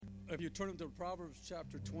If you turn to Proverbs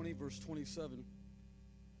chapter 20, verse 27.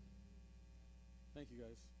 Thank you,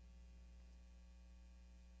 guys.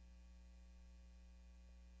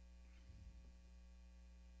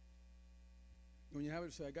 When you have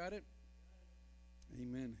it, say, I got it.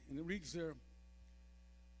 Amen. And it reads there,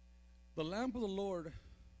 the lamp of the Lord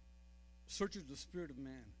searches the spirit of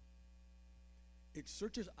man. It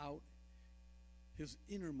searches out his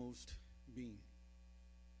innermost being.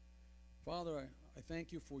 Father, I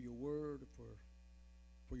thank you for your word,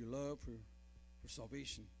 for your love, for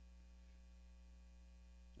salvation.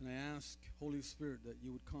 And I ask, Holy Spirit, that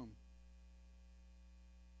you would come,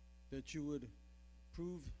 that you would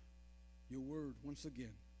prove your word once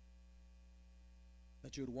again,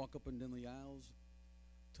 that you would walk up and down the aisles,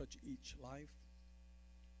 touch each life,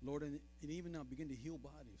 Lord, and even now begin to heal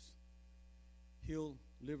bodies, heal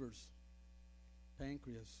livers,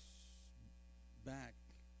 pancreas, back,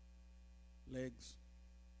 legs.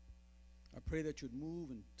 I pray that you would move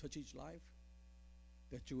and touch each life,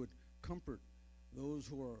 that you would comfort those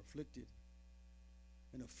who are afflicted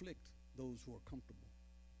and afflict those who are comfortable.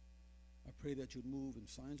 I pray that you would move in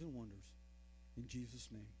signs and wonders in Jesus'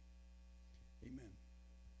 name. Amen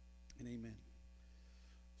and amen.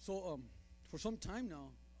 So for some time now,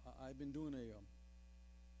 I've been doing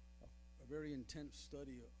a very intense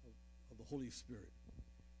study of the Holy Spirit.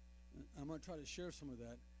 And I'm going to try to share some of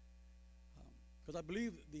that because I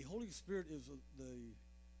believe the Holy Spirit is the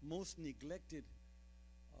most neglected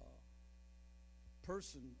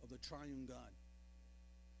person of the triune God.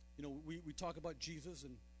 You know, we talk about Jesus,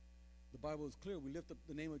 and the Bible is clear. We lift up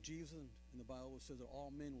the name of Jesus, and the Bible says that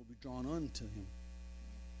all men will be drawn unto him.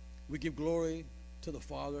 We give glory to the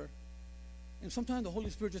Father, and sometimes the Holy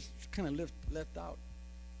Spirit just kind of left out,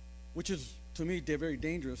 which is, to me, they're very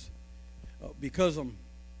dangerous because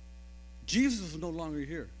Jesus is no longer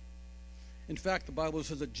here. In fact, the Bible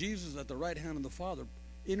says that Jesus is at the right hand of the Father,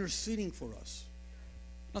 interceding for us.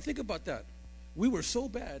 Now think about that. We were so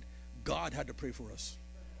bad, God had to pray for us.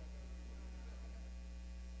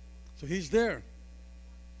 So he's there.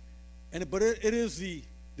 But it is the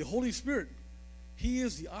Holy Spirit. He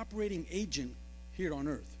is the operating agent here on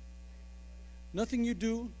earth. Nothing you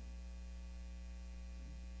do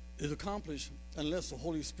is accomplished unless the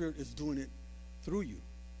Holy Spirit is doing it through you.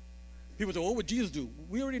 People say, what would Jesus do?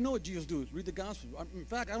 We already know what Jesus do. Read the gospel. In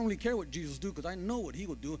fact, I don't really care what Jesus do because I know what he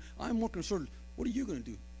will do. I'm more concerned, what are you going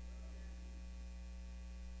to do?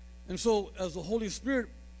 And so as the Holy Spirit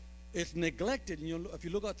is neglected, and if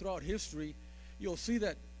you look out throughout history, you'll see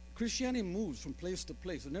that Christianity moves from place to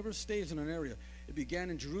place. It never stays in an area. It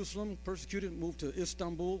began in Jerusalem, persecuted, moved to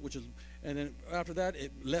Istanbul, and then after that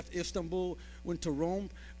it left Istanbul, went to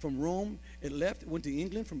Rome. From Rome, it left, went to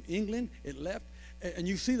England. From England, it left. And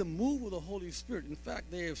you see the move of the Holy Spirit. In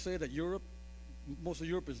fact, they have said that most of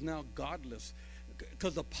Europe is now godless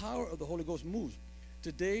because the power of the Holy Ghost moves.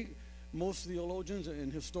 Today, most theologians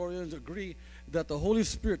and historians agree that the Holy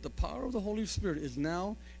Spirit, the power of the Holy Spirit, is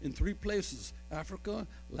now in 3 places: Africa,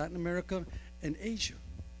 Latin America, and Asia.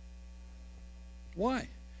 Why?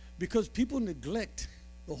 Because people neglect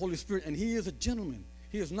the Holy Spirit, and he is a gentleman.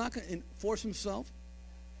 He is not going to enforce himself.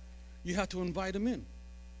 You have to invite him in.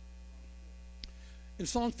 In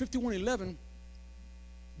Psalm 51:11,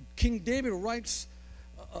 King David writes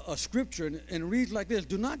a scripture and reads like this: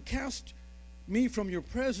 do not cast me from your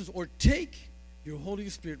presence or take your Holy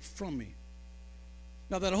Spirit from me.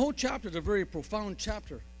 Now that whole chapter is a very profound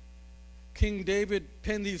chapter. King David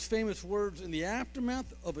penned these famous words in the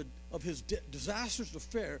aftermath of his disastrous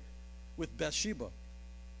affair with Bathsheba.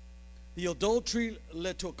 The adultery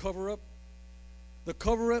led to a cover-up. The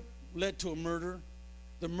cover-up led to a murder.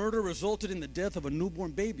 The murder resulted in the death of a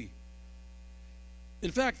newborn baby.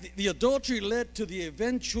 In fact, the adultery led to the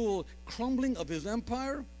eventual crumbling of his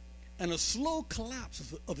empire and a slow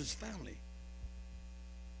collapse of his family.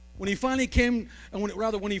 When he finally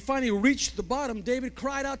when he finally reached the bottom, David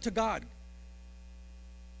cried out to God.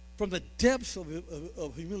 From the depths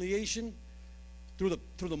of humiliation, through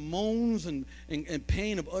the moans and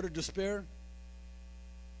pain of utter despair,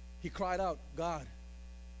 he cried out, God.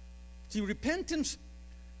 See, repentance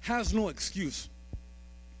has no excuse.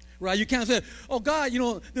 Right? You can't say, oh God,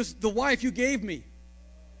 the wife you gave me.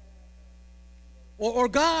 Or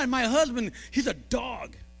God, my husband, he's a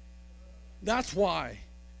dog. That's why.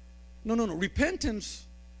 No. Repentance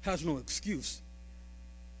has no excuse.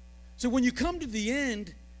 So when you come to the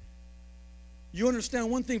end, you understand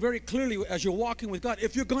one thing very clearly as you're walking with God.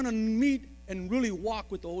 If you're going to meet and really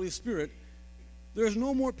walk with the Holy Spirit, there's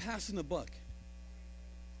no more passing the buck.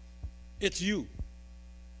 It's you.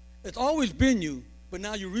 It's always been you, but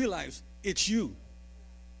now you realize it's you.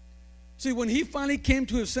 See, when he finally came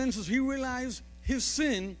to his senses, he realized his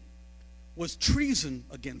sin was treason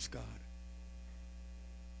against God.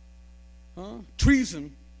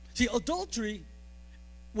 Treason. See, adultery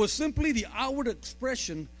was simply the outward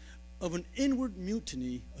expression of an inward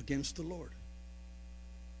mutiny against the Lord.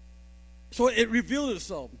 So it revealed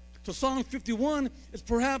itself. So Psalm 51 is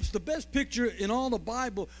perhaps the best picture in all the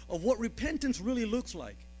Bible of what repentance really looks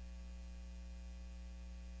like.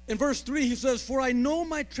 In verse 3, he says, "For I know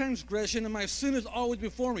my transgression and my sin is always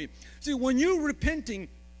before me." See, when you're repenting,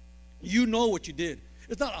 you know what you did.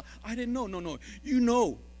 It's not, I didn't know. No. You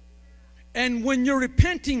know. And when you're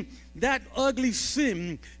repenting, that ugly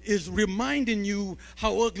sin is reminding you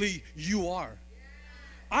how ugly you are.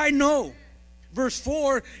 I know. Verse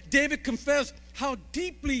 4, David confessed how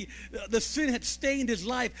deeply the sin had stained his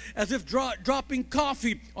life, as if dropping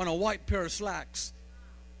coffee on a white pair of slacks.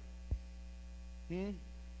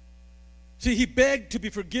 See, he begged to be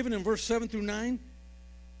forgiven in verse 7 through 9. And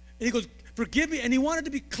he goes, "Forgive me." And he wanted to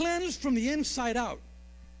be cleansed from the inside out.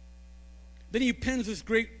 Then he pens this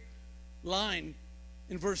great line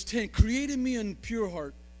in verse 10, "Create in me a pure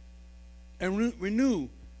heart and renew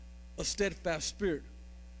a steadfast spirit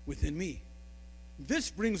within me." This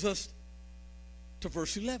brings us to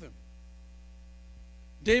verse 11.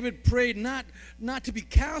 David prayed not to be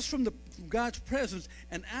cast from God's presence,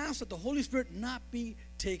 and asked that the Holy Spirit not be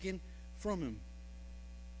taken from him.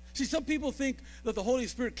 See, some people think that the Holy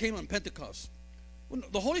Spirit came on Pentecost. Well,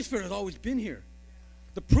 the Holy Spirit has always been here.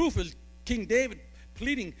 The proof is King David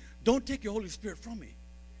pleading, "Don't take your Holy Spirit from me."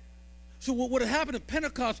 So what had happened at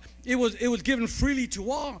Pentecost, it was given freely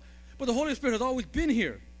to all, but the Holy Spirit has always been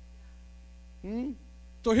here.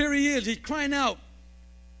 So here he is, he's crying out,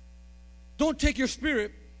 "Don't take your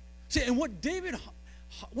spirit." See, and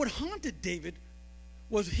what haunted David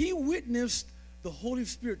was he witnessed the Holy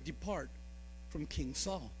Spirit depart from King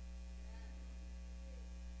Saul.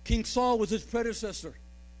 King Saul was his predecessor.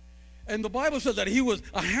 And the Bible says that he was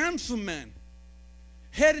a handsome man,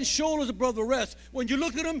 head and shoulders above the rest. When you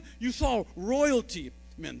look at him, you saw royalty.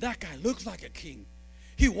 Man, that guy looks like a king.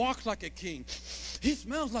 He walks like a king. He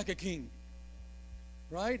smells like a king.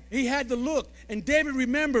 Right? He had the look. And David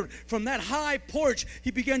remembered from that high porch, he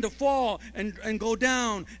began to fall and go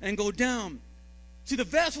down and go down. See, the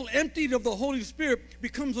vessel emptied of the Holy Spirit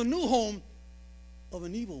becomes a new home of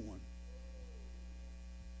an evil one.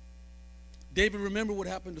 David remembered what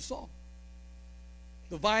happened to Saul.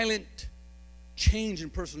 The violent change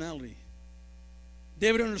in personality.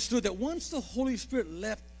 David understood that once the Holy Spirit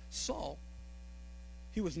left Saul,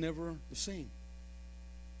 he was never the same.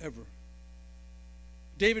 Ever.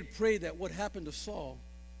 David prayed that what happened to Saul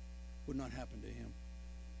would not happen to him.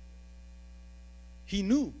 He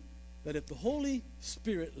knew that if the Holy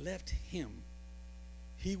Spirit left him,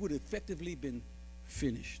 he would effectively been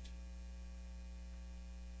finished.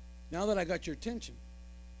 Now that I got your attention,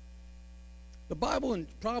 the Bible in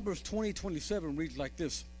Proverbs 20:27 reads like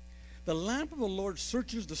this: "The lamp of the Lord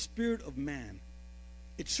searches the spirit of man.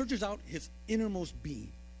 It searches out his innermost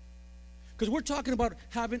being." Because we're talking about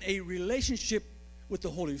having a relationship with the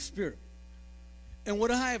Holy Spirit. And what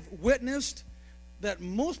I have witnessed, that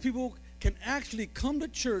most people can actually come to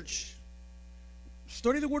church,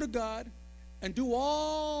 study the Word of God, and do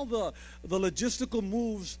all the logistical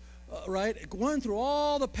moves, right? Going through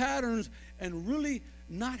all the patterns and really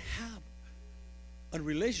not have a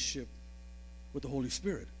relationship with the Holy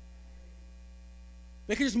Spirit.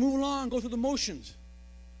 They can just move along, go through the motions.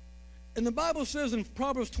 And the Bible says in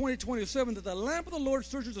Proverbs 20:27 that the lamp of the Lord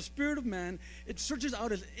searches the spirit of man. It searches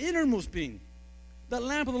out his innermost being. That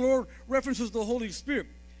lamp of the Lord references the Holy Spirit.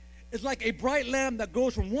 It's like a bright lamp that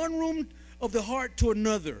goes from one room of the heart to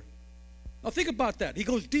another. Now think about that. He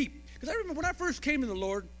goes deep. Because I remember when I first came to the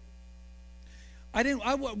Lord,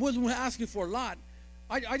 I wasn't asking for a lot.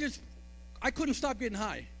 I couldn't stop getting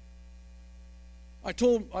high. I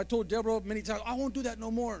told Deborah many times, "I won't do that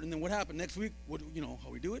no more." And then what happened? Next week, you know how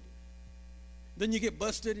we do it? Then you get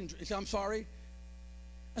busted and say, "I'm sorry."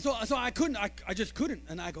 And so I just couldn't.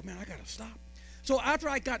 And I go, "Man, I got to stop." So after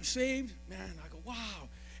I got saved, man, I go, wow.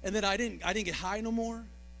 And then I didn't get high no more.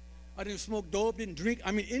 I didn't smoke dope, didn't drink.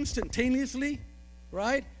 I mean, instantaneously,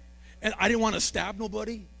 right? And I didn't want to stab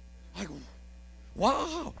nobody. I go,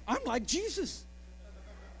 wow, I'm like Jesus.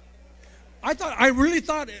 I really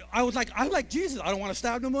thought, I was like, I like Jesus. I don't want to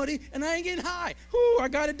stab nobody, and I ain't getting high. Whoo, I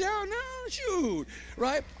got it down now, shoot,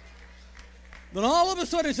 right? Then all of a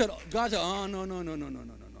sudden, God said, "Oh, no.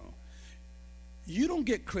 You don't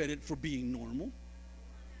get credit for being normal."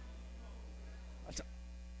 I said,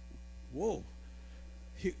 whoa.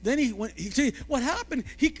 See, what happened,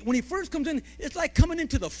 when he first comes in, it's like coming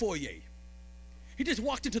into the foyer. He just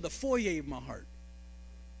walked into the foyer of my heart.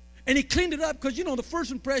 And he cleaned it up because, you know, the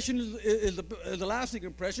first impression is the lasting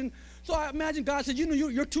impression. So I imagine God said, you know,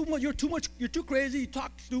 you're too crazy, you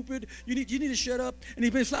talk stupid, you need to shut up. And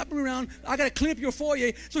he's been slapping me around. I got to clean up your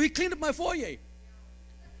foyer. So he cleaned up my foyer.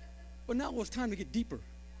 But now it was time to get deeper.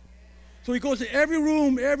 So he goes to every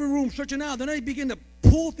room, searching out. Then he begin to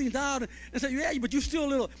pull things out and say, yeah, but you're still a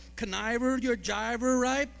little conniver, you're a jiver,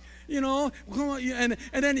 right? You know, and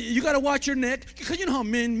then you got to watch your neck. Because you know how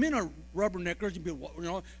men are rubberneckers. You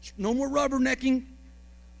know, no more rubbernecking.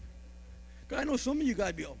 I know some of you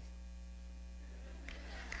guys be,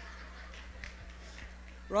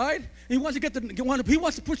 right? He wants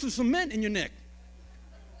to put some cement in your neck.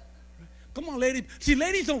 Come on, lady. See,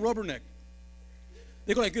 ladies don't rubberneck.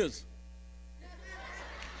 They go like this.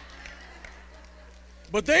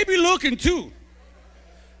 But they be looking too.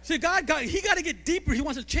 See, he got to get deeper. He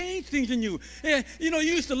wants to change things in you. Yeah, you know,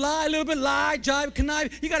 you used to lie a little bit, jive,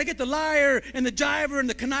 connive. You got to get the liar and the jiver and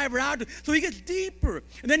the conniver out. So he gets deeper.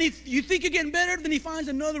 And then you think you're getting better, then he finds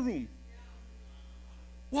another room.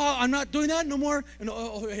 Well, I'm not doing that no more. And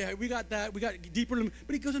yeah, we got that. We got deeper.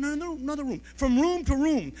 But he goes in another room. From room to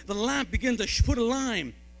room, the lamp begins to put a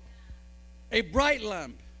line. A bright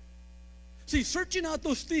lamp. See, searching out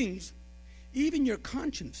those things, even your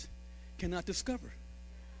conscience cannot discover.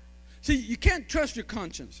 See, you can't trust your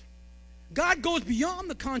conscience. God goes beyond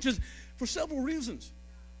the conscience for several reasons.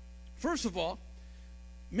 First of all,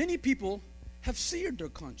 many people have seared their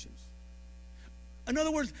conscience. In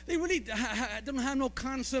other words, they really don't have no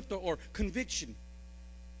concept or conviction.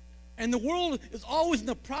 And the world is always in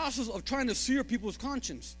the process of trying to sear people's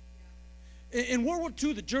conscience. In World War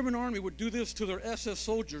II, the German army would do this to their SS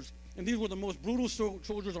soldiers, and these were the most brutal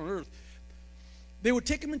soldiers on earth. They would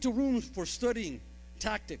take them into rooms for studying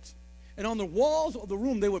tactics. And on the walls of the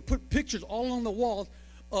room, they would put pictures all along the walls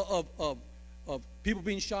of people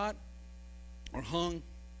being shot or hung.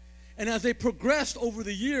 And as they progressed over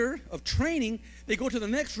the year of training, they go to the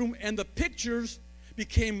next room, and the pictures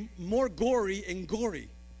became more gory and gory.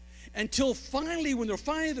 Until finally, when they're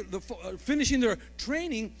finishing their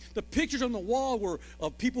training, the pictures on the wall were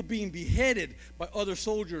of people being beheaded by other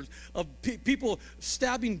soldiers, of people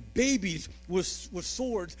stabbing babies with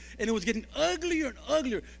swords, and it was getting uglier and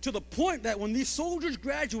uglier to the point that when these soldiers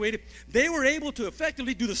graduated, they were able to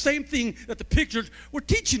effectively do the same thing that the pictures were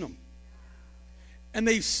teaching them. And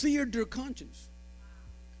they seared their conscience.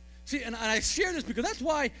 See, and I share this because that's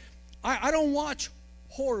why I don't watch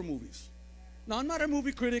horror movies. Now, I'm not a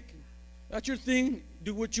movie critic. That's your thing.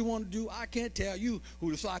 Do what you want to do. I can't tell you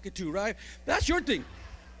who to sock it to, right? That's your thing.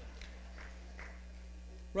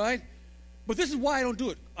 Right? But this is why I don't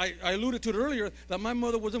do it. I alluded to it earlier that my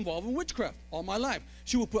mother was involved in witchcraft all my life.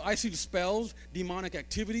 She would put icy spells, demonic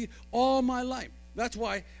activity all my life. That's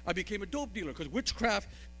why I became a dope dealer, because witchcraft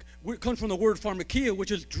comes from the word pharmakia,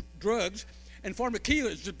 which is drugs. And pharmakia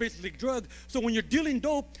is just basically drug. So when you're dealing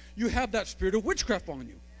dope, you have that spirit of witchcraft on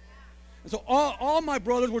you. And so all my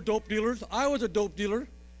brothers were dope dealers. I was a dope dealer.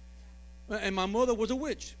 And my mother was a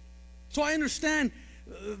witch. So I understand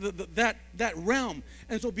that realm.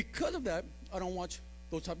 And so because of that, I don't watch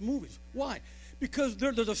those type of movies. Why? Because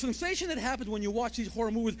there's a sensation that happens when you watch these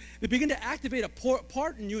horror movies. They begin to activate a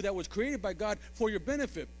part in you that was created by God for your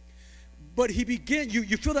benefit. But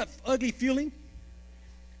you feel that ugly feeling?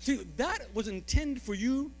 See, that was intended for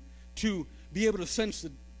you to be able to sense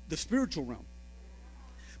the spiritual realm.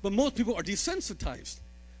 But most people are desensitized.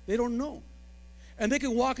 They don't know. And they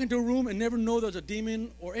can walk into a room and never know there's a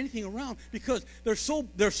demon or anything around because they're so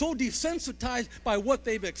desensitized by what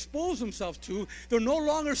they've exposed themselves to, they're no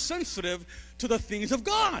longer sensitive to the things of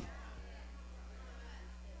God.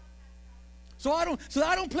 So I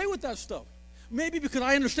don't play with that stuff. Maybe because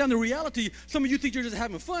I understand the reality. Some of you think you're just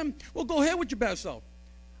having fun. Well, go ahead with your bad self.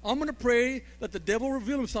 I'm going to pray that the devil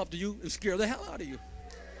reveal himself to you and scare the hell out of you.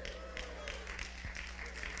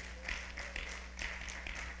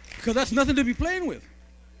 Because that's nothing to be playing with.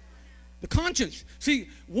 The conscience. See,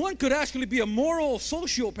 one could actually be a moral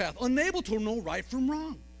sociopath, unable to know right from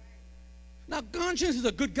wrong. Now, conscience is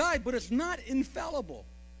a good guide, but it's not infallible.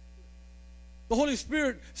 The Holy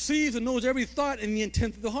Spirit sees and knows every thought and the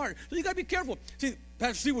intent of the heart. So you got to be careful. See,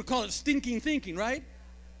 Pastor Steve would call it stinking thinking, right?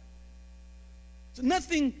 So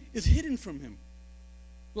nothing is hidden from him.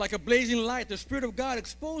 Like a blazing light, the Spirit of God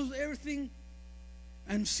exposes everything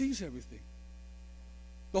and sees everything.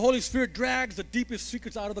 The Holy Spirit drags the deepest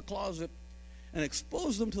secrets out of the closet and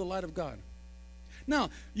exposes them to the light of God. Now,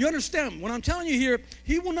 you understand, when I'm telling you here,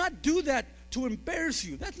 he will not do that to embarrass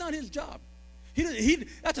you. That's not his job.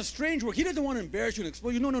 That's a strange work. He doesn't want to embarrass you and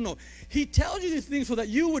expose you. No. He tells you these things so that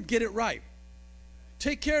you would get it right.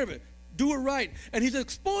 Take care of it. do it right. And he's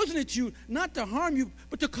exposing it to you, not to harm you,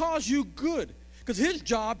 but to cause you good. Because his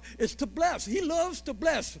job is to bless. He loves to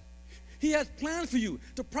bless. He has plans for you,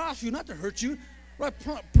 to prosper you, not to hurt you. Right?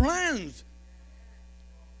 Plans.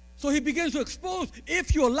 So he begins to expose.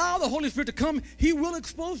 If you allow the Holy Spirit to come, he will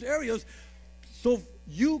expose areas so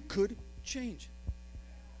you could change.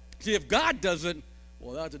 See, if God does it,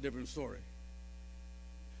 well, that's a different story.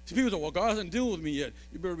 See, people say, well, God hasn't dealt with me yet.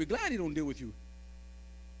 You better be glad he don't deal with you.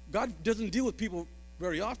 God doesn't deal with people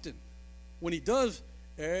very often. When he does,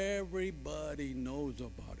 everybody knows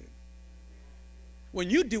about it.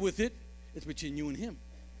 When you deal with it, it's between you and him.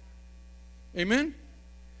 Amen?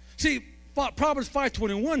 See, Proverbs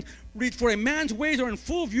 5:21 reads, for a man's ways are in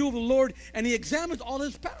full view of the Lord, and he examines all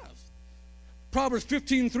his paths. Proverbs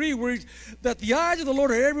 15:3 reads that the eyes of the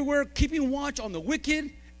Lord are everywhere, keeping watch on the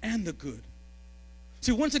wicked and the good.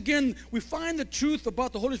 See, once again, we find the truth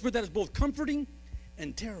about the Holy Spirit that is both comforting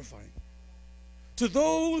and terrifying. To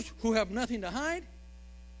those who have nothing to hide,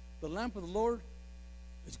 the lamp of the Lord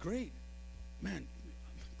is great. Man,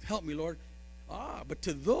 help me, Lord. But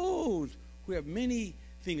to those who have many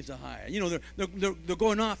things to hide, you know, they're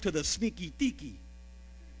going off to the sneaky tiki.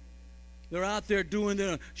 They're out there doing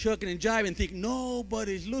their shucking and jiving, thinking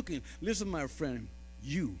nobody's looking. Listen, my friend,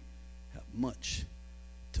 you have much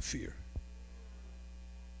to fear.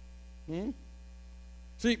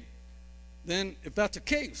 See, then if that's the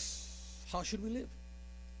case, how should we live?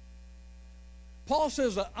 Paul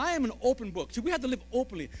says that I am an open book. See, we have to live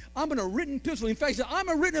openly. I'm in a written epistle. In fact, he said, I'm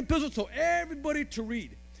a written epistle so everybody to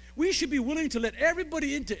read. We should be willing to let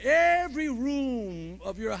everybody into every room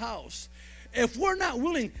of your house. If we're not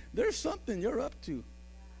willing, there's something you're up to.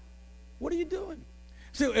 What are you doing?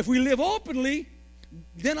 So if we live openly,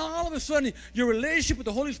 then all of a sudden your relationship with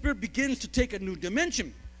the Holy Spirit begins to take a new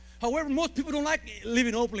dimension. However, most people don't like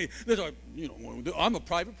living openly. They're like, you know, I'm a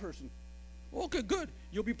private person. Okay, good.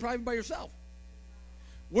 You'll be private by yourself.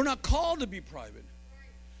 We're not called to be private.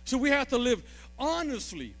 So we have to live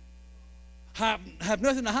honestly. Have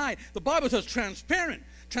nothing to hide. The Bible says transparent.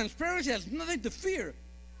 Transparency has nothing to fear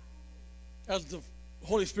as the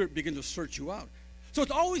Holy Spirit begins to search you out. So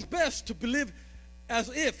it's always best to live as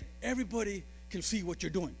if everybody can see what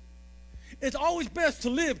you're doing. It's always best to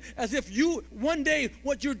live as if you, one day,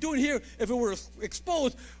 what you're doing here, if it were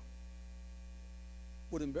exposed,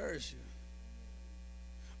 would embarrass you.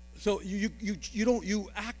 So you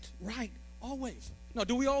act right always. Now,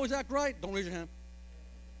 do we always act right? Don't raise your hand.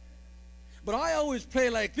 But I always pray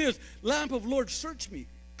like this: Lamp of Lord, search me,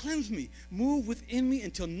 cleanse me, move within me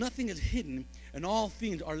until nothing is hidden and all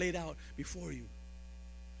things are laid out before you.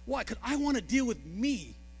 Why? Because I want to deal with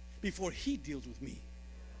me before he deals with me.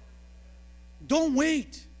 Don't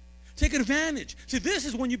wait. Take advantage. See, this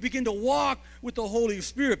is when you begin to walk with the Holy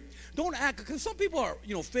Spirit. Don't act, because some people are,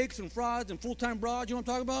 fakes and frauds and full-time broads, you know what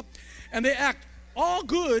I'm talking about? And they act all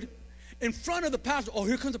good in front of the pastor. Oh,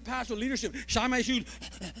 here comes the pastor leadership. Shine my shoes,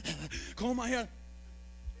 comb my hair.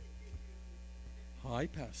 Hi,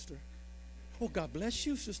 Pastor. Oh, God bless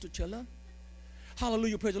you, Sister Chella.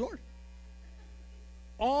 Hallelujah, praise the Lord.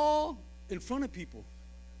 All in front of people.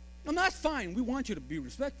 And that's fine. We want you to be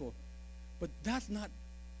respectful. But that's not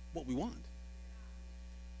what we want.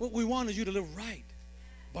 What we want is you to live right.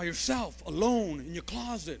 By yourself, alone, in your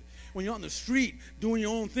closet. When you're on the street, doing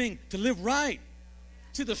your own thing. To live right.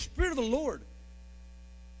 See, the Spirit of the Lord.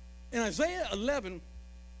 In Isaiah 11,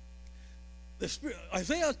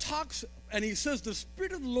 Isaiah talks and he says the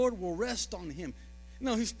Spirit of the Lord will rest on him.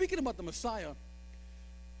 Now, he's speaking about the Messiah.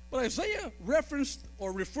 But Isaiah referenced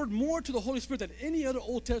or referred more to the Holy Spirit than any other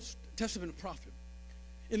Old Testament prophet.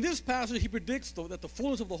 In this passage, he predicts that the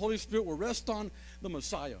fullness of the Holy Spirit will rest on the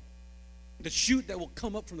Messiah, the shoot that will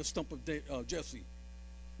come up from the stump of Jesse.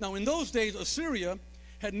 Now, in those days, Assyria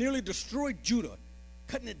had nearly destroyed Judah,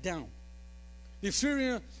 cutting it down. The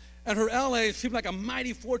Assyria and her allies seemed like a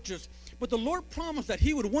mighty fortress, but the Lord promised that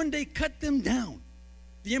he would one day cut them down.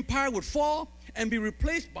 The empire would fall and be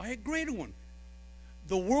replaced by a greater one,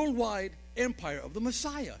 the worldwide empire of the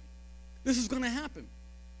Messiah. This is going to happen.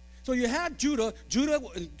 So you had Judah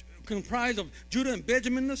comprised of Judah and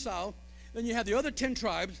Benjamin in the south. Then you had the other 10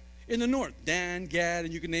 tribes in the north, Dan, Gad,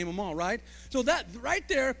 and you can name them all, right? So that right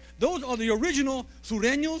there, those are the original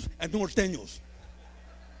Sureños and Norteños.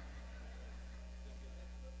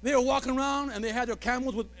 They were walking around and they had their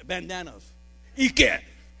camels with bandanas. Ike.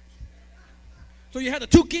 So you had the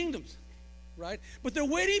two kingdoms, right? But they're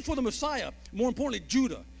waiting for the Messiah. More importantly,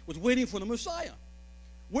 Judah was waiting for the Messiah.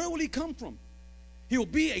 Where will he come from? He will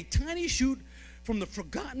be a tiny shoot from the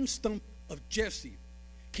forgotten stump of Jesse,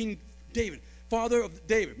 King David, father of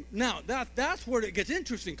David. Now, that's where it gets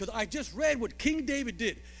interesting, because I just read what King David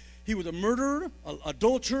did. He was a murderer, an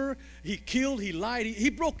adulterer. He killed, he lied. He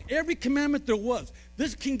broke every commandment there was. This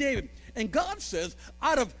is King David. And God says,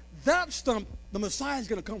 out of that stump, the Messiah is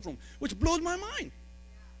going to come from, which blows my mind.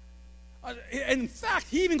 And in fact,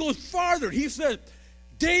 he even goes farther. He says,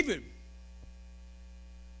 David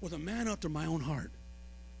was a man after my own heart.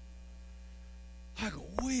 I go,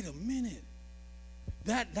 wait a minute.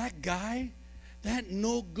 That guy, that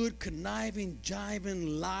no good, conniving,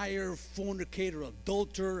 jiving, liar, fornicator,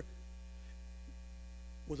 adulterer,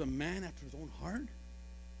 was a man after his own heart?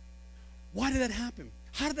 Why did that happen?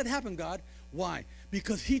 How did that happen, God? Why?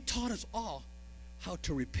 Because he taught us all how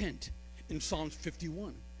to repent in Psalms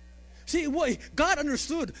 51. See, God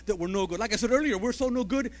understood that we're no good. Like I said earlier, we're so no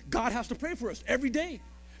good, God has to pray for us every day.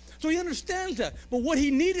 So he understands that. But what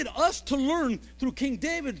he needed us to learn through King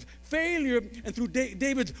David's failure and through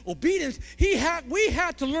David's obedience, we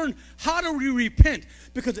had to learn how to repent.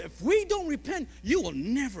 Because if we don't repent, you will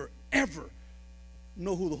never, ever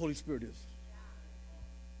know who the Holy Spirit is.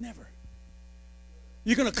 Never.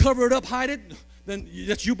 You're going to cover it up, hide it, then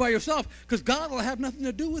that's you by yourself. Because God will have nothing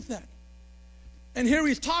to do with that. And here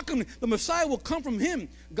he's talking, the Messiah will come from him.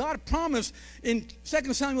 God promised in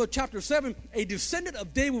 2 Samuel chapter 7, a descendant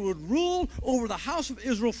of David would rule over the house of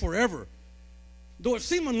Israel forever. Though it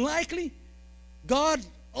seemed unlikely, God's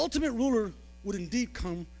ultimate ruler would indeed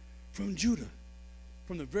come from Judah,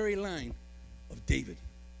 from the very line of David.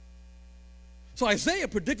 So Isaiah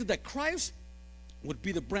predicted that Christ would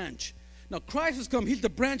be the branch. Now Christ has come, he's the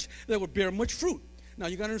branch that would bear much fruit. Now,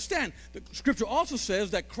 you got to understand, the scripture also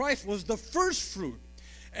says that Christ was the first fruit.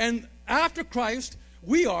 And after Christ,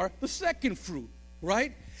 we are the second fruit,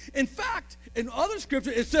 right? In fact, in other scripture,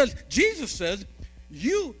 it says, Jesus says,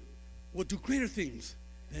 you will do greater things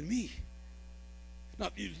than me. Now,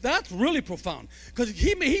 that's really profound. Because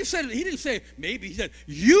he said, he didn't say maybe, he said,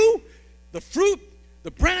 you, the fruit,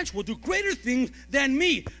 the branch, will do greater things than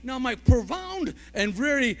me. Now, my profound and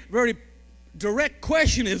very, very direct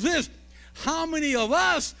question is this. How many of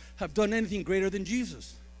us have done anything greater than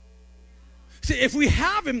Jesus? See, if we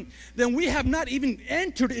haven't, then we have not even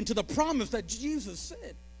entered into the promise that Jesus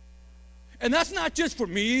said. And that's not just for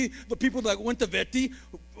me, the people that went to Veti.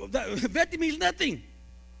 Veti means nothing.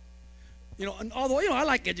 You know, and although, you know, I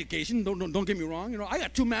like education, don't get me wrong. You know, I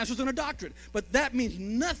got 2 masters and a doctorate. But that means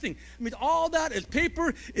nothing. I mean, all that is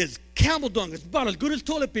paper, is camel dung. It's about as good as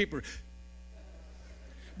toilet paper.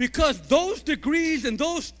 Because those degrees and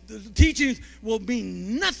those teachings will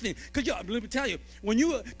mean nothing. Because let me tell you, when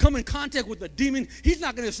you come in contact with a demon, he's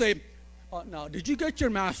not going to say, now, did you get your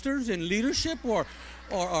master's in leadership or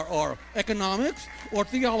economics or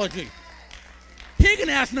theology? He ain't going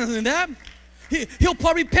to ask nothing of that. He'll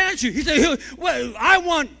probably pants you. He say, well, I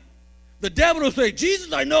want the devil to say,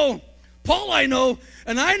 Jesus I know, Paul I know,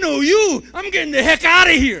 and I know you. I'm getting the heck out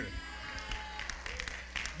of here.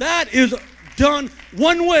 That is done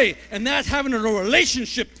one way, and that's having a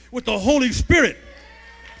relationship with the Holy Spirit.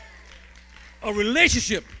 A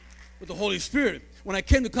relationship with the Holy Spirit. When I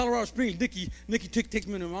came to Colorado Springs, Nicky takes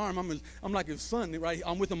me in his arm. I'm like his son, right?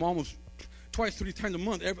 I'm with him almost twice, 3 times a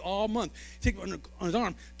month, all month. Take me on his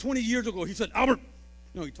arm. 20 years ago, he said, Albert.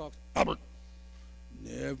 No, he talks. Albert,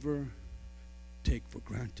 never take for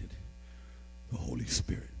granted the Holy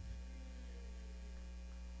Spirit.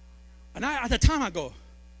 And at the time, I go,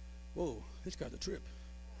 whoa. This guy's a trip.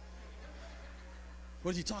 What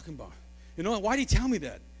is he talking about? You know, why did he tell me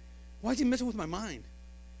that? Why is he messing with my mind?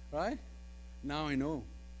 Right? Now I know.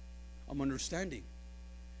 I'm understanding.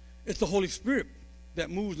 It's the Holy Spirit that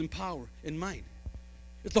moves in power, in might.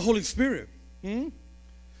 It's the Holy Spirit.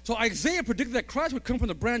 So Isaiah predicted that Christ would come from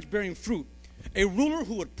the branch bearing fruit, a ruler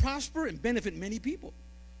who would prosper and benefit many people.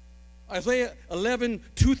 Isaiah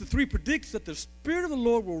 11:2-3 predicts that the Spirit of the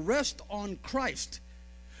Lord will rest on Christ.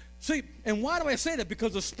 See, and why do I say that?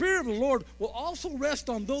 Because the Spirit of the Lord will also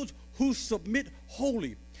rest on those who submit wholly.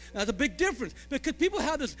 Now, that's a big difference, because people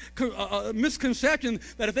have this misconception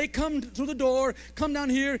that if they come through the door, come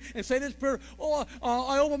down here and say this prayer,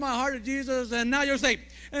 I open my heart to Jesus, and now you're saved.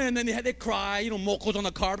 And then they cry, you know, mocos on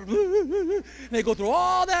the carpet. They go through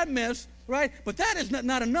all that mess, right? But that is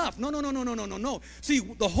not enough. No. See,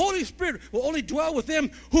 the Holy Spirit will only dwell with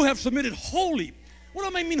them who have submitted wholly. What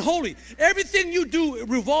do I mean holy? Everything you do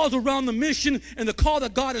revolves around the mission and the call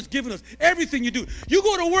that God has given us. Everything you do. You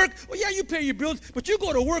go to work, well, yeah, you pay your bills, but you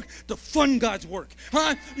go to work to fund God's work.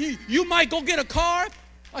 Huh? You might go get a car.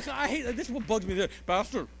 I hate that. This is what bugs me there.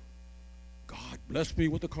 Pastor, God bless me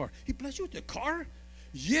with a car. He blessed you with a car?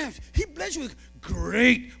 Yes. He blessed you with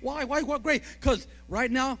great. Why? What great? Because right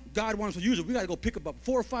now, God wants to use it. We got to go pick up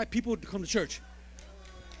 4 or 5 people to come to church.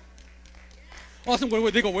 Awesome.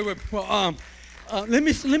 Wait. They go, wait. Well, Let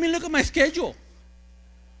me look at my schedule.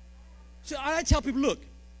 So I tell people, look,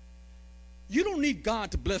 you don't need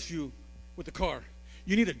God to bless you with a car.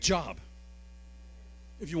 You need a job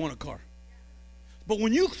if you want a car. But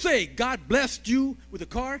when you say God blessed you with a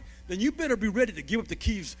car, then you better be ready to give up the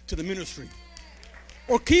keys to the ministry.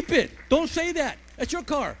 Or keep it. Don't say that. That's your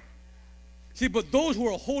car. See, but those who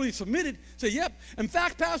are wholly submitted say, yep. In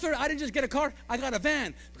fact, Pastor, I didn't just get a car. I got a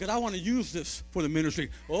van because I want to use this for the ministry.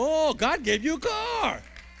 Oh, God gave you a car.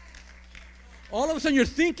 All of a sudden, your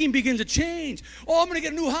thinking begins to change. Oh, I'm going to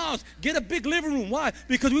get a new house. Get a big living room. Why?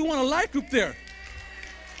 Because we want a life group there.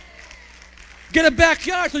 Get a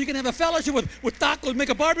backyard so you can have a fellowship with tacos, make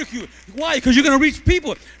a barbecue. Why? Because you're going to reach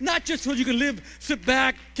people. Not just so you can live, sit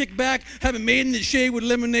back, kick back, have a maid in the shade with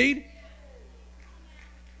lemonade.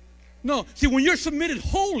 No. See, when you're submitted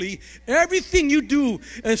wholly, everything you do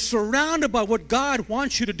is surrounded by what God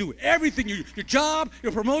wants you to do. Everything, your job,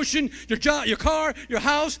 your promotion, your car, your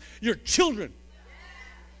house, your children.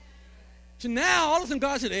 So now, all of a sudden,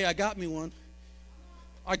 God said, hey, I got me one.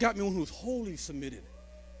 I got me one who's wholly submitted.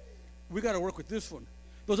 We got to work with this one.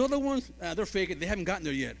 Those other ones, they're faking. They haven't gotten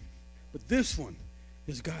there yet. But this one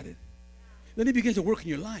has got it. Then he begins to work in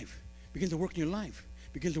your life. Begins to work in your life.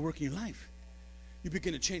 Begins to work in your life. You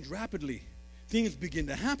begin to change rapidly. Things begin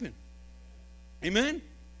to happen. Amen?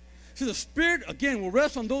 So the Spirit, again, will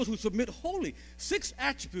rest on those who submit wholly. 6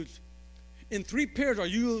 attributes in 3 pairs are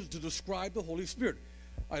used to describe the Holy Spirit.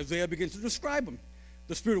 Isaiah begins to describe them.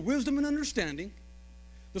 The Spirit of wisdom and understanding,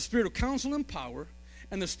 the Spirit of counsel and power,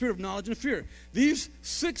 and the Spirit of knowledge and fear. These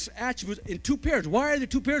 6 attributes in 2 pairs. Why are there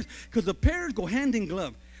 2 pairs? Because the pairs go hand in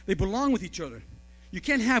glove. They belong with each other. You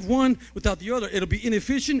can't have one without the other. It'll be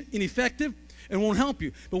inefficient, ineffective, and won't help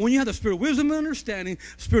you. But when you have the Spirit of wisdom and understanding,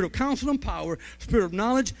 Spirit of counsel and power, Spirit of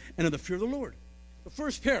knowledge, and of the fear of the Lord. The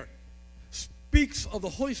first pair speaks of the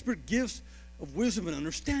Holy Spirit gifts of wisdom and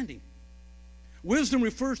understanding. Wisdom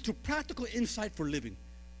refers to practical insight for living.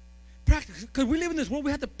 Practical, because we live in this world,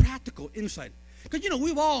 we have the practical insight. Because,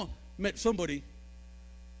 we've all met somebody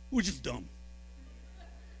who's just dumb.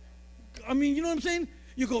 I mean, you know what I'm saying?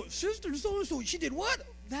 You go, sister so-and-so, she did what?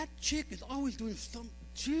 That chick is always doing something.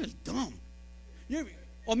 She is dumb.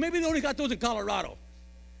 Or maybe they only got those in Colorado.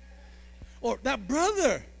 Or that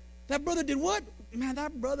brother did what? Man,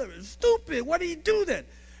 that brother is stupid. Why did he do that?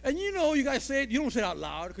 And you guys say it. You don't say it out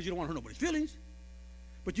loud because you don't want to hurt nobody's feelings.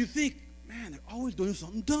 But you think, man, they're always doing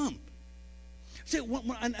something dumb. See,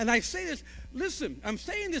 and I say this, listen, I'm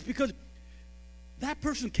saying this because that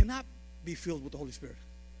person cannot be filled with the Holy Spirit.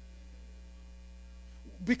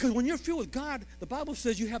 Because when you're filled with God, the Bible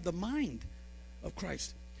says you have the mind of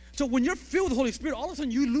Christ. So when you're filled with the Holy Spirit, all of a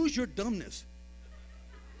sudden you lose your dumbness.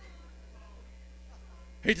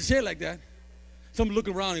 Hate to say it like that. Someone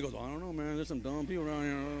looking around and goes, I don't know, man, there's some dumb people around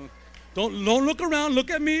here. Don't look around, look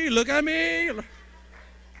at me.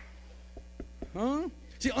 Huh?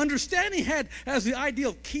 See, understanding has the idea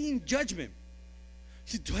of keen judgment.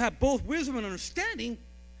 See, to have both wisdom and understanding,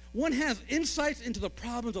 one has insights into the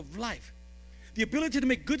problems of life. The ability to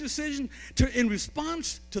make good decisions in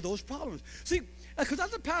response to those problems. See, because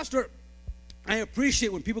as a pastor, I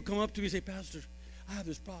appreciate when people come up to me and say, Pastor, I have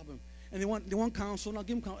this problem. And they want counsel, and I'll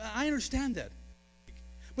give them counsel. I understand that.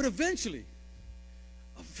 But eventually,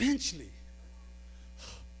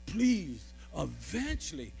 please,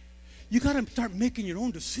 you got to start making your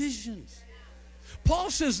own decisions.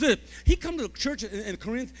 Paul says this. He come to the church in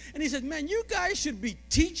Corinth, and he said, man, you guys should be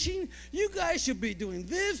teaching. You guys should be doing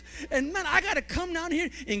this. And, man, I got to come down here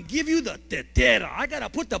and give you the tetera. I got to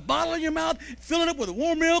put the bottle in your mouth, fill it up with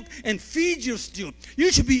warm milk, and feed you still.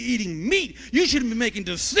 You should be eating meat. You should be making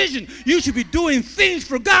decisions. You should be doing things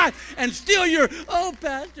for God. And still you're, oh,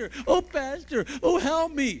 pastor, oh,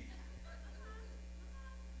 help me.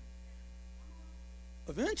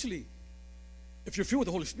 Eventually, if you're filled with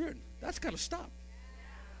the Holy Spirit, that's got to stop.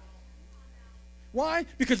 Why?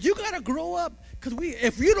 Because you got to grow up. Because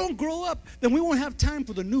if you don't grow up, then we won't have time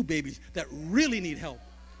for the new babies that really need help.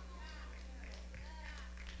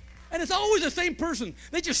 And it's always the same person.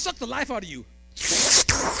 They just suck the life out of you.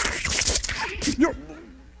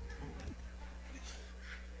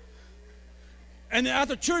 And then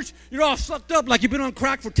after church, you're all sucked up like you've been on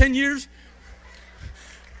crack for 10 years.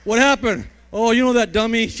 What happened? Oh, you know that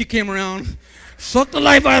dummy? She came around, sucked the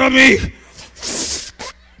life out of me.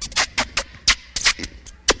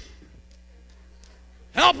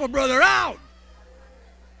 Help a brother out.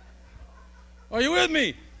 Are you with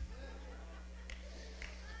me?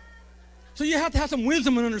 So you have to have some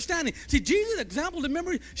wisdom and understanding. See, Jesus' example,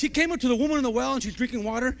 remember, she came up to the woman in the well and she's drinking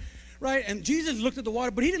water, right? And Jesus looked at the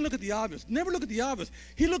water, but he didn't look at the obvious. Never look at the obvious.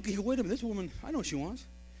 He looked, wait a minute, this woman, I know what she wants.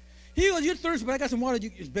 He goes, you're thirsty, but I got some water.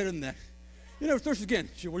 It's better than that. You never thirst again.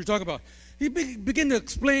 What are you talking about? He began to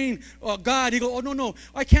explain God. He goes, oh, no,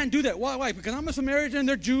 I can't do that. Why? Because I'm a Samaritan,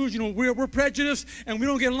 they're Jews. We're prejudiced, and we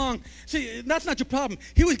don't get along. See, that's not your problem.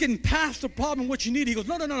 He was getting past the problem, what you need. He goes,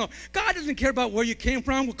 no. God doesn't care about where you came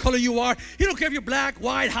from, what color you are. He don't care if you're black,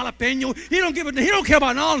 white, jalapeno. He don't care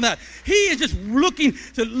about all of that. He is just looking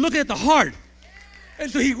at the heart. And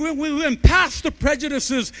so we went past the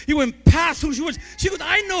prejudices. He went past who she was. She goes,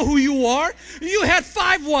 I know who you are. You had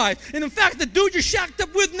 5 wives. And in fact, the dude you're shacked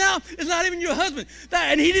up with now is not even your husband.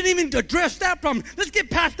 And he didn't even address that problem. Let's get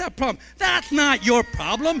past that problem. That's not your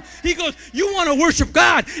problem. He goes, you want to worship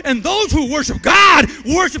God. And those who worship God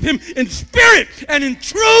worship him in spirit and in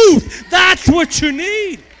truth. That's what you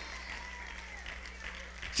need.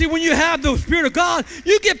 See, when you have the Spirit of God,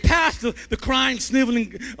 you get past the crying,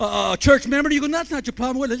 sniveling church member. You go, that's not your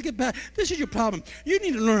problem. Well, let's get back. This is your problem. You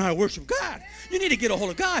need to learn how to worship God. You need to get a hold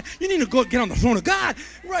of God. You need to go get on the throne of God.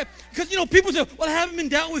 Right? Because, people say, well, I haven't been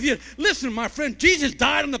dealt with yet. Listen, my friend, Jesus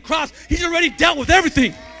died on the cross. He's already dealt with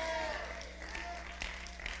everything.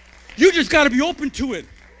 You just got to be open to it.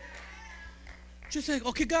 Just say,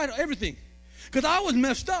 okay, God, everything. Because I was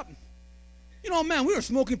messed up. Man, we were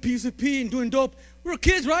smoking PCP and doing dope. We were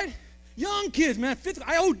kids, right? Young kids, man.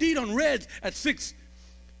 I OD'd on Reds at sixth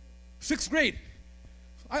grade.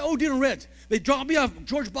 I OD'd on Reds. They dropped me off.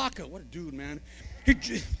 George Baca, what a dude, man.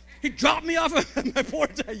 He dropped me off of my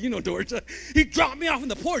porch. George. He dropped me off in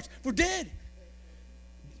the porch for dead.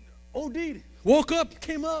 OD'd. Woke up,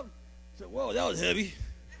 came up. Said, whoa, that was heavy.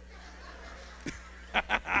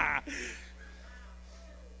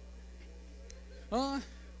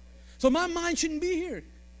 So my mind shouldn't be here.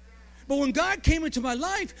 But when God came into my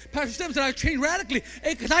life, Pastor Stephen said I changed radically.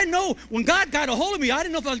 Because I know when God got a hold of me, I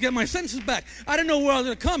didn't know if I was getting my senses back. I didn't know where I was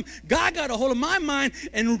going to come. God got a hold of my mind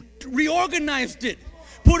and reorganized it.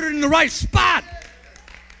 Put it in the right spot.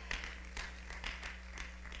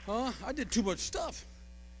 I did too much stuff.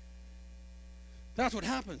 That's what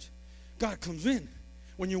happens. God comes in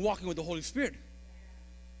when you're walking with the Holy Spirit.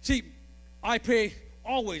 See, I pray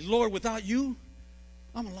always, Lord, without you,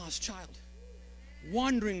 I'm a lost child,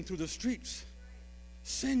 wandering through the streets.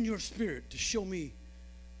 Send your Spirit to show me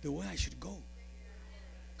the way I should go.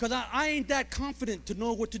 Because I ain't that confident to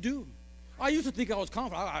know what to do. I used to think I was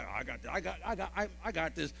confident. I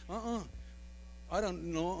got this. I don't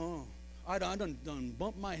know. I done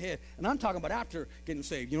bumped my head. And I'm talking about after getting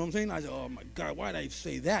saved. You know what I'm saying? I said, oh my God, why did I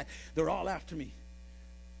say that? They're all after me.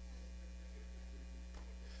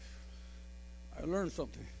 I learned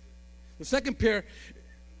something. The second pair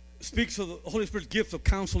speaks of the Holy Spirit's gifts of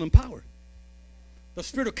counsel and power. The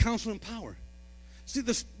spirit of counsel and power. See,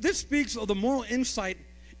 this speaks of the moral insight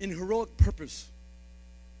in heroic purpose.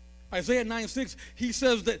 Isaiah 9:6, he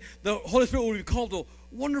says that the Holy Spirit will be called a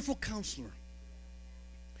wonderful counselor.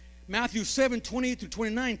 Matthew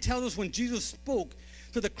 7:28-29 tells us when Jesus spoke,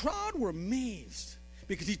 that the crowd were amazed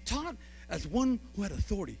because he taught as one who had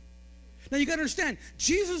authority. Now you got to understand,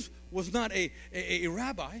 Jesus was not a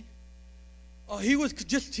rabbi. He was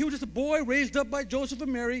just a boy raised up by Joseph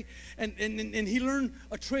and Mary, and he learned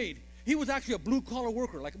a trade. He was actually a blue-collar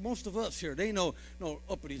worker, like most of us here. They ain't no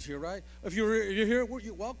uppities here, right? If you're here,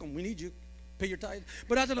 you're welcome. We need you. Pay your tithe.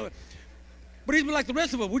 But he's like the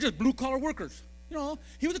rest of us. We're just blue-collar workers.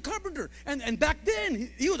 He was a carpenter. And back then,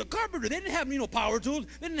 he was a carpenter. They didn't have, power tools.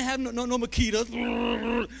 They didn't have no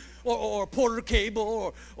Makitas or Porter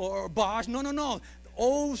Cable or Bosch. No.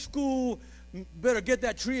 Old school, better get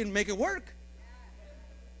that tree and make it work.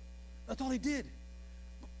 That's all he did.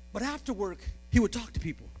 But after work, he would talk to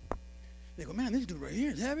people. They go, man, this dude right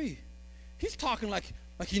here is heavy. He's talking like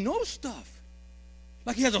he knows stuff.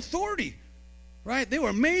 Like he has authority. Right? They were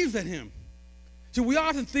amazed at him. So we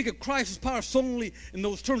often think of Christ's power solely in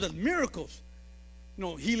those terms as miracles.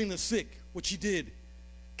 Healing the sick, which he did.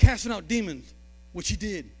 Casting out demons, which he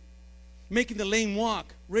did. Making the lame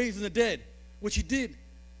walk, raising the dead, which he did.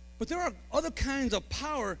 But there are other kinds of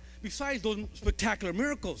power besides those spectacular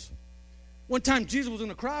miracles. One time Jesus was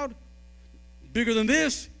in a crowd, bigger than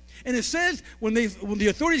this, and it says when the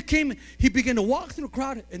authorities came, he began to walk through the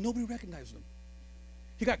crowd and nobody recognized him.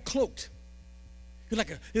 He got cloaked. He's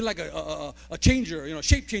like a changer,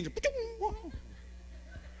 shape changer.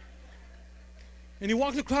 And he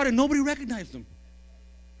walked through the crowd and nobody recognized him.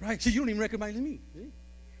 Right? See, you don't even recognize me.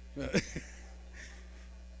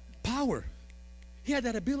 Power. He had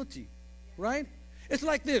that ability, right? It's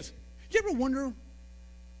like this. You ever wonder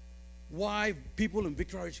why people in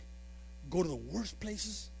Victory Ridge go to the worst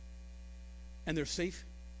places and they're safe?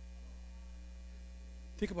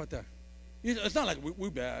 Think about that. It's not like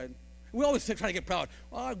we're bad. We always try to get proud.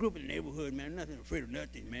 Well, I grew up in the neighborhood, man. Nothing afraid of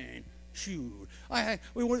nothing, man. Shoot. And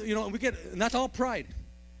that's all pride.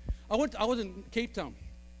 I was in Cape Town.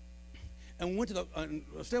 And we went to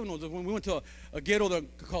when we went to a ghetto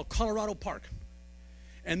called Colorado Park.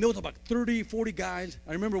 And there was about 30, 40 guys.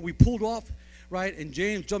 I remember we pulled off, right? And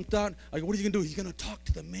James jumped out. Like, what is he going to do? He's going to talk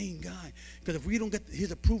to the main guy. Because if we don't get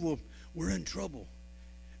his approval, we're in trouble.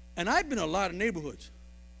 And I've been in a lot of neighborhoods.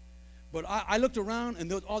 But I looked around,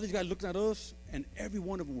 and there was all these guys looking at us, and every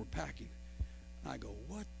one of them were packing. I go,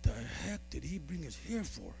 what the heck did he bring us here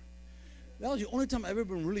for? That was the only time I've ever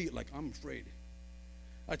been really, like, I'm afraid.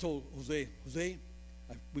 I told Jose,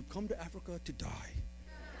 we've come to Africa to die.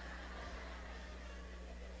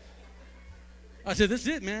 I said, this is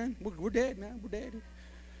it, man. We're dead, man. We're dead.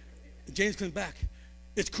 And James comes back.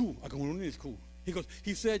 It's cool. I go, what do you mean it's cool?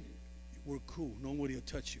 He said, we're cool. Nobody will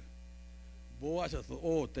touch you. Boy, I said,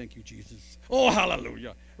 oh, thank you, Jesus. Oh,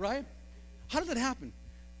 hallelujah. Right? How does that happen?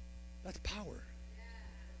 That's power.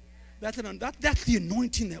 That's the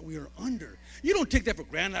anointing that we are under. You don't take that for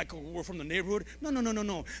granted like we're from the neighborhood.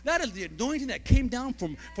 No. That is the anointing that came down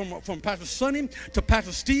from Pastor Sonny to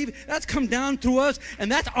Pastor Steve. That's come down through us,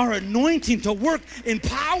 and that's our anointing to work in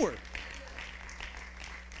power.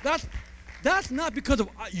 That's not because of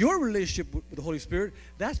your relationship with the Holy Spirit.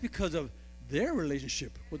 That's because of their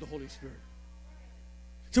relationship with the Holy Spirit.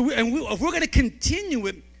 So if we're going to continue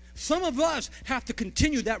it, some of us have to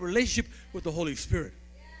continue that relationship with the Holy Spirit.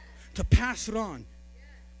 To pass it on.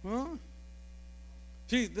 Huh?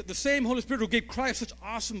 See, the same Holy Spirit who gave Christ such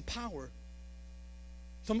awesome power,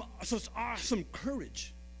 such awesome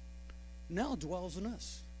courage, now dwells in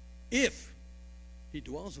us. If he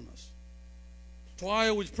dwells in us. So I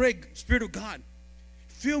always pray, Spirit of God,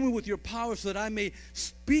 fill me with your power so that I may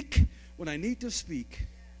speak when I need to speak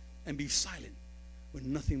and be silent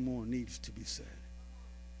when nothing more needs to be said.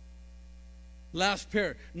 Last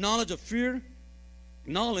pair, knowledge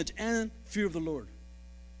and fear of the Lord.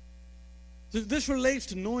 This relates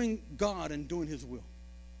to knowing God and doing his will.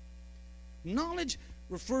 Knowledge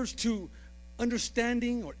refers to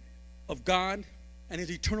understanding of God and his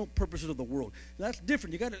eternal purposes of the world. That's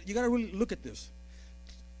different. You got to really look at this.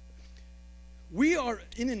 We are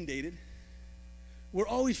inundated. We're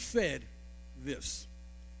always fed this.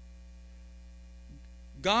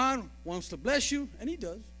 God wants to bless you, and he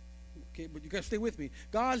does. Okay, but you got to stay with me.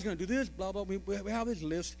 God's going to do this, blah, blah. We have this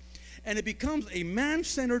list. And it becomes a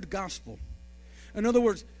man-centered gospel. In other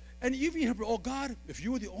words, and you even hear, oh, God, if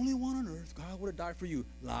you were the only one on earth, God would have died for you.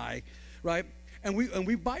 Lie, right? And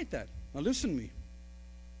we bite that. Now, listen to me.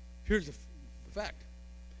 Here's the fact.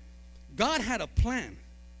 God had a plan.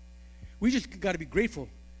 We just got to be grateful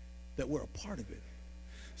that we're a part of it.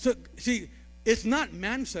 So, see, it's not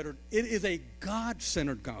man-centered. It is a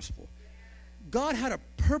God-centered gospel. God had a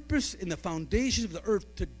purpose in the foundations of the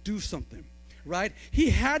earth to do something, right?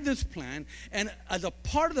 He had this plan, and as a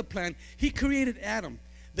part of the plan, he created Adam,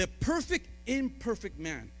 the perfect, imperfect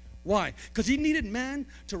man. Why? Because he needed man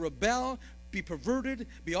to rebel, be perverted,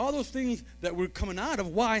 be all those things that we're coming out of.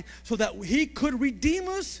 Why? So that he could redeem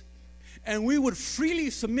us, and we would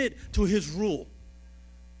freely submit to his rule.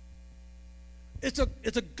 It's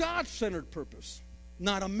a God-centered purpose,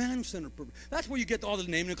 not a man-centered purpose. That's where you get all the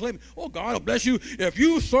name and claim. Oh, God will bless you. If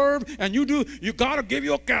you serve and you do, you got to give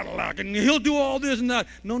you a Cadillac, and he'll do all this and that.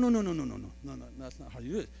 No. That's not how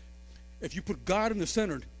you do it. If you put God in the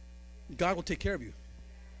center, God will take care of you.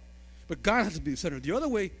 But God has to be the center. The other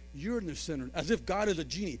way, you're in the center, as if God is a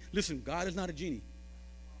genie. Listen, God is not a genie.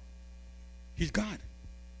 He's God.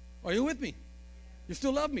 Are you with me? You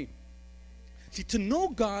still love me? See, to know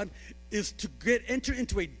God is to enter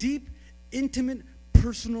into a deep, intimate,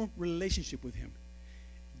 personal relationship with him.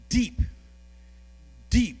 Deep.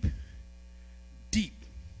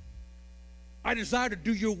 I desire to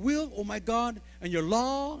do your will, oh my God, and your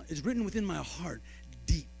law is written within my heart.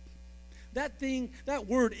 Deep. That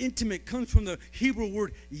word intimate comes from the Hebrew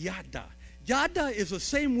word yada. Yada is the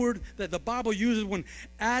same word that the Bible uses when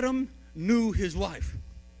Adam knew his wife.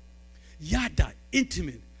 Yada,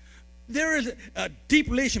 intimate. There is a deep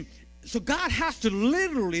relation. So God has to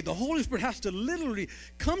literally, the Holy Spirit has to literally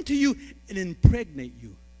come to you and impregnate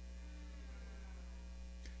you.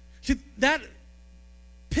 See, that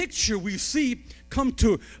picture we see come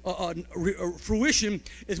to fruition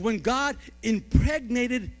is when God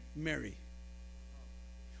impregnated Mary.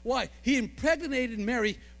 Why? He impregnated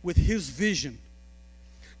Mary with his vision.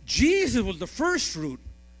 Jesus was the first fruit.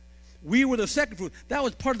 We were the second fruit. That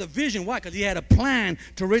was part of the vision. Why? Because he had a plan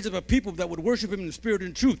to raise up a people that would worship him in the spirit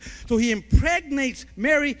and truth. So he impregnates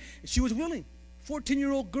Mary, and she was willing.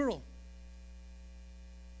 14-year-old girl.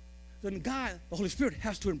 then God, the Holy Spirit,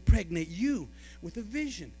 has to impregnate you with a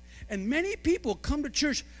vision. And many people come to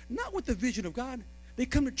church not with the vision of God. They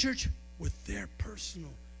come to church with their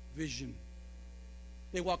personal vision.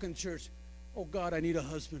 They walk in church, oh God, I need a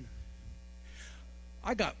husband.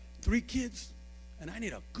 I got 3 kids, and I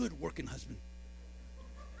need a good working husband.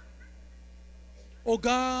 Oh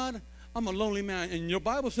God, I'm a lonely man. And your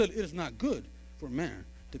Bible said it is not good for a man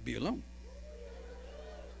to be alone.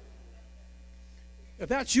 If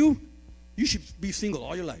that's you, you should be single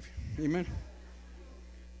all your life. Amen.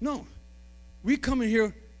 No. We come in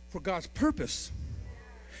here for God's purpose.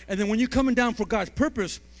 And then when you're coming down for God's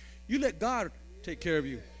purpose, you let God take care of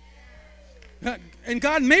you. And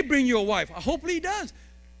God may bring you a wife. Hopefully he does.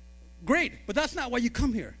 Great. But that's not why you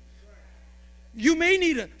come here. You may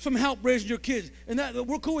need some help raising your kids. And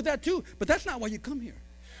we're cool with that too. But that's not why you come here.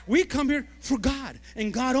 We come here for God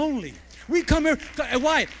and God only. We come here. And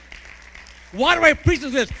why? Why do I preach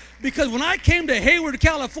this? Because when I came to Hayward,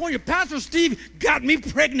 California, Pastor Steve got me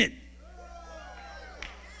pregnant.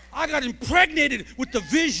 I got impregnated with the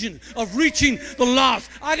vision of reaching the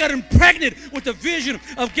lost. I got impregnated with the vision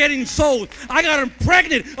of getting souls. I got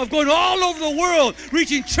impregnated of going all over the world,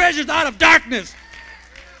 reaching treasures out of darkness.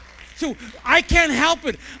 So I can't help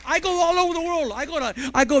it. I go all over the world.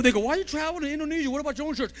 They go, why are you traveling to Indonesia? What about your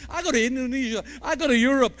own church? I go to Indonesia. I go to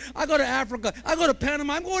Europe. I go to Africa. I go to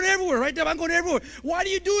Panama. I'm going everywhere, right there. I'm going everywhere. Why do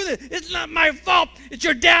you do this? It's not my fault. It's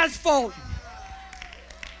your dad's fault.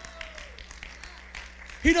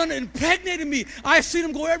 He done impregnated me. I've seen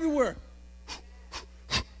him go everywhere.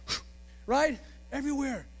 Right?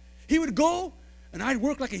 Everywhere. He would go, and I'd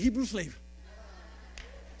work like a Hebrew slave.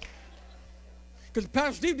 Because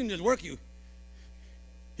Pastor Steve didn't just work you.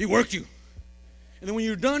 He worked you. And then when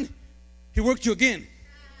you're done, he worked you again.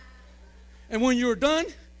 And when you were done,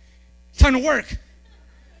 it's time to work.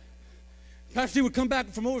 Pastor Steve would come back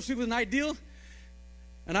from overseas with an ideal,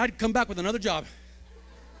 and I'd come back with another job.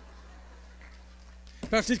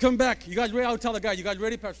 Pastor Steve's coming back. You guys ready? I would tell the guy, you guys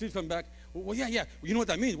ready? Pastor Steve's coming back. Well, yeah. Well, you know what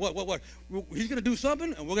that means. What? He's going to do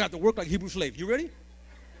something, and we're going to have to work like Hebrew slaves. You ready?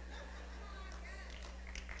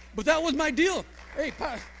 But that was my deal. Hey,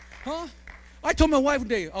 I told my wife one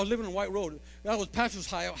day, I was living on White Road. That was Pastor's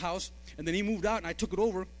house, and then he moved out, and I took it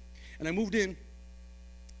over, and I moved in,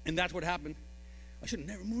 and that's what happened. I should have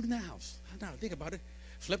never moved in that house. Now I think about it.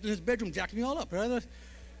 Slept in his bedroom, jacked me all up. Right?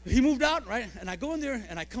 He moved out, right? And I go in there,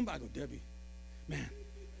 and I come back. I go, Debbie, man,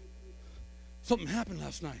 something happened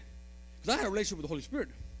last night. Because I had a relationship with the Holy Spirit.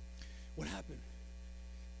 What happened?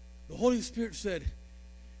 The Holy Spirit said,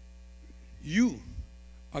 you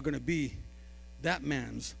are going to be that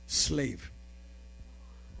man's slave.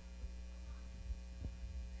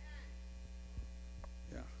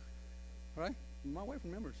 Yeah. All right? My wife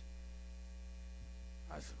remembers.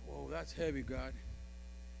 I said, whoa, that's heavy, God.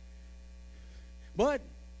 But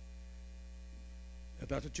if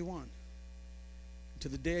that's what you want, to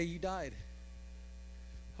the day you died,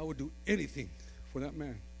 I would do anything for that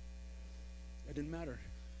man. It didn't matter.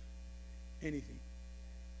 Anything.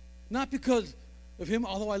 Not because of him,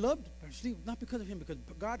 although I loved Pastor Steve, not because of him, because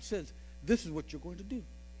God says, this is what you're going to do.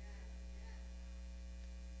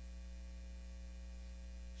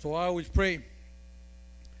 So I always pray,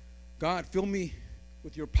 God, fill me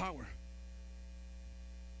with your power,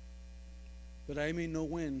 that I may know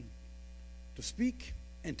when to speak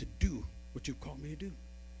and to do what you've called me to do.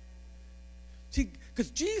 See,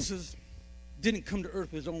 because Jesus didn't come to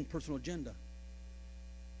earth with his own personal agenda.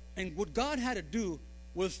 And what God had to do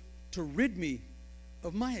was to rid me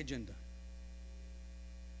of my agenda.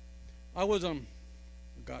 I was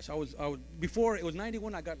before it was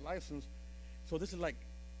 91 I got licensed. So this is like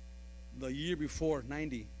the year before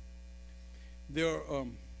 90. They're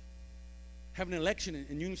having an election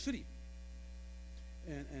in Union City.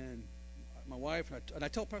 And my wife, and I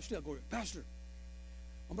tell Pastor Steve, I go, Pastor,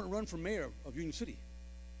 I'm going to run for mayor of Union City.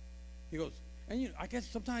 He goes, and I guess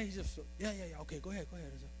sometimes he's just, yeah, okay, go ahead.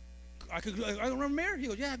 I don't run for mayor? He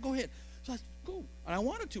goes, yeah, go ahead. So I said, cool. And I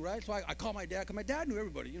wanted to, right? So I called my dad, because my dad knew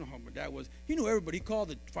everybody. You know how my dad was. He knew everybody. He called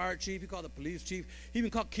the fire chief. He called the police chief. He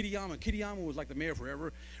even called Kitayama. Kitayama was like the mayor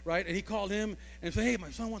forever, right? And he called him and said, hey,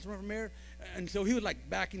 my son wants to run for mayor. And so he was like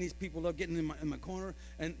backing these people up, getting in my corner.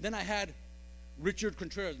 And then I had Richard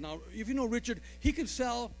Contreras. Now, if you know Richard, he could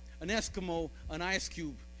sell an Eskimo an ice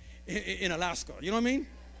cube in Alaska. You know what I mean?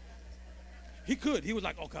 He could. He was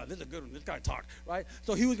like, oh, God, this is a good one. This guy talked, right?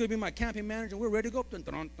 So he was going to be my campaign manager. We're ready to go. Dun,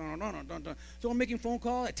 dun, dun, dun, dun, dun. So I'm making phone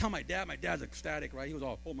calls. I tell my dad. My dad's ecstatic, right? He was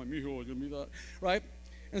all, oh, my mijo is going to be that, right?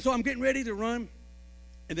 And so I'm getting ready to run.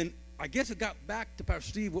 And then I guess it got back to Pastor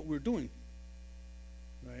Steve what we were doing,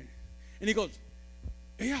 right? And he goes,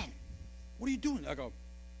 hey, Al, what are you doing? I go,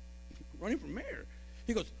 running for mayor.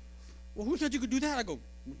 He goes, well, who said you could do that? I go,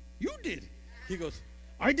 you did. He goes,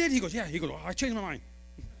 I did? He goes, yeah. He goes, I changed my mind.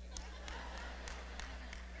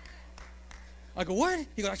 I go, what?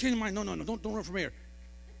 He goes, I changed my mind. No, don't run for mayor.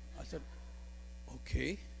 I said,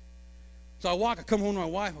 okay. So I come home to my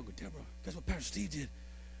wife. I go, Deborah, guess what Pastor Steve did?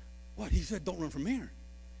 What? He said, don't run for mayor.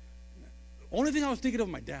 Only thing I was thinking of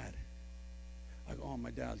my dad. I go, oh,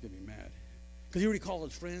 my dad's going to be mad. Because he already called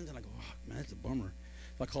his friends, and I go, oh, man, that's a bummer.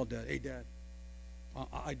 So I called Dad, hey, Dad,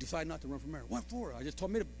 I decided not to run for mayor. What for? I just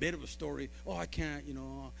made a bit of a story. Oh, I can't,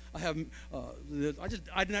 I have,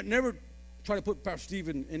 I never try to put Pastor Steve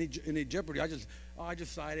in any jeopardy. I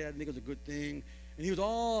decided I think it was a good thing. And he was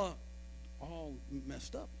all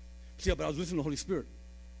messed up. See, but I was listening to the Holy Spirit.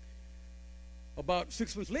 About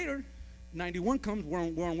 6 months later, 91 comes, we're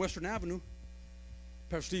on Western Avenue.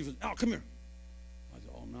 Pastor Steve says, come here. I said,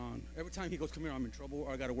 oh, man. Every time he goes, come here, I'm in trouble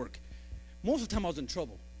or I got to work. Most of the time I was in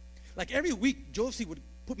trouble. Like every week, Josie would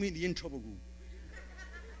put me in the in trouble room.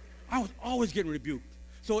 I was always getting rebuked.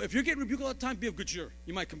 So if you're getting rebuked all the time, be of good cheer.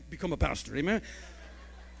 You might become a pastor, amen?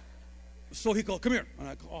 So he goes, come here. And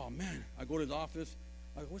I go, oh, man. I go to his office.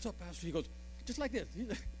 I go, what's up, Pastor? He goes, just like this.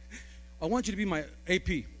 I want you to be my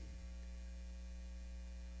AP.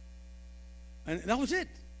 And that was it.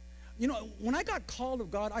 When I got called of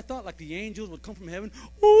God, I thought like the angels would come from heaven.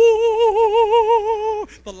 Ooh,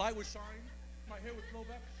 the light would shine. My hair would flow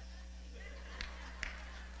back.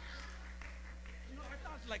 I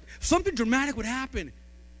thought like something dramatic would happen.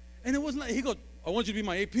 And it wasn't like, he goes, I want you to be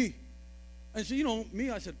my AP. And so, me,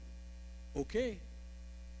 I said, okay.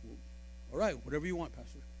 Well, all right, whatever you want,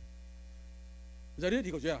 Pastor. Is that it?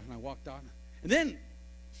 He goes, yeah. And I walked out. And then,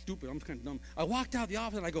 stupid, I'm kind of dumb. I walked out of the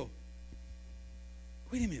office and I go,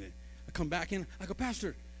 wait a minute. I come back in. I go,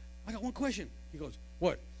 Pastor, I got one question. He goes,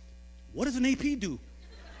 what? What does an AP do?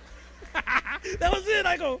 That was it.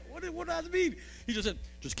 I go, what does that mean? He just said,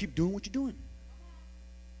 just keep doing what you're doing.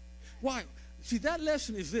 Why? See, that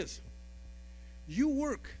lesson is this. You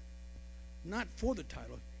work not for the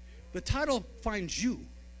title. The title finds you.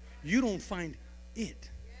 You don't find it.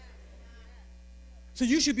 So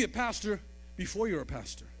you should be a pastor before you're a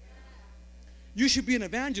pastor. You should be an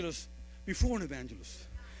evangelist before an evangelist.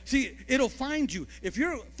 See, it'll find you. If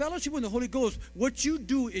you're fellowship with the Holy Ghost, what you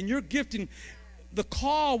do in your gifting, the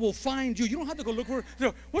call will find you. You don't have to go look for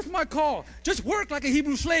it. What's my call? Just work like a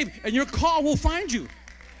Hebrew slave, and your call will find you.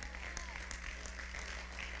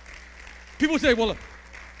 People say, well,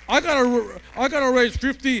 I gotta raise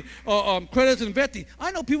 50 credits in Veti.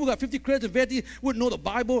 I know people got 50 credits in Veti wouldn't know the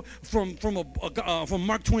Bible from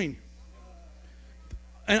Mark Twain.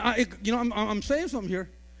 And I'm saying something here.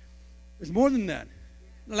 It's more than that.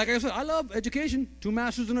 Like I said, I love education, 2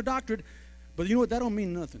 masters and a doctorate, but you know what? That don't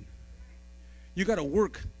mean nothing. You got to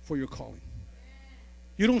work for your calling.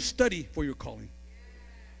 You don't study for your calling.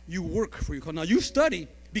 You work for your calling. Now, you study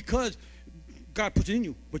because God puts it in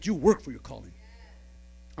you, but you work for your calling.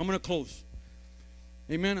 I'm going to close.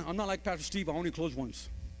 Amen. I'm not like Pastor Steve. I only close once.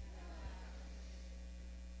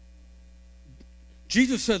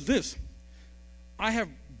 Jesus said this, I have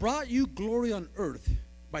brought you glory on earth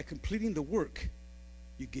by completing the work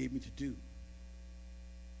you gave me to do.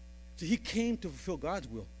 So he came to fulfill God's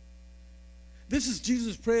will. This is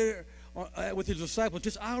Jesus' prayer with his disciples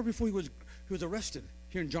just hours before he was arrested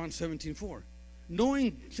here in John 17:4.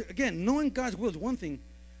 Knowing God's will is one thing,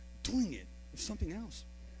 doing it is something else.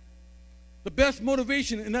 The best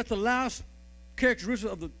motivation, and that's the last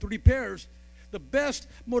characteristic of the 3 pairs, the best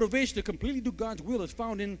motivation to completely do God's will is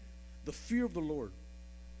found in the fear of the Lord.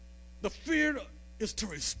 The fear is to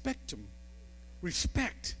respect him.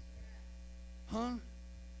 Respect.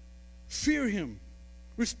 Fear him.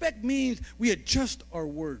 Respect means we adjust our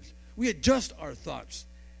words. We adjust our thoughts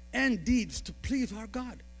and deeds to please our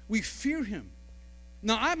God. We fear him.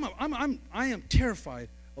 Now, I am terrified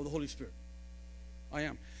of the Holy Spirit. I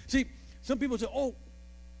am. See, some people say, oh,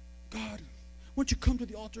 God, won't you come to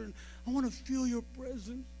the altar and I want to feel your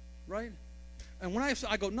presence, right? And when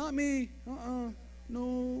I go, not me,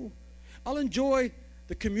 no. I'll enjoy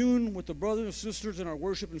the commune with the brothers and sisters in our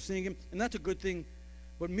worship and singing, and that's a good thing.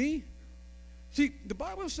 But me, see, the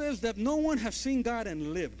Bible says that no one has seen God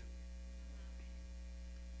and lived.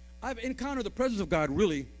 I've encountered the presence of God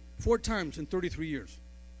really 4 times in 33 years.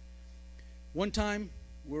 One time,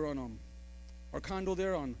 we're on our condo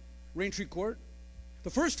there on Raintree Court. The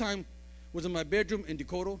first time was in my bedroom in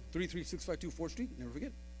Dakota, 33652 4th Street, never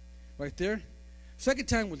forget, right there. Second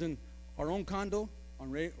time was in our own condo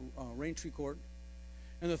on Raintree Court.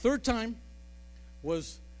 And the third time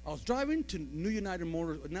was, I was driving to New United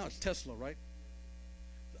Motors, now it's Tesla, right?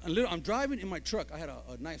 I'm driving in my truck. I had a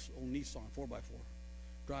nice old Nissan 4x4.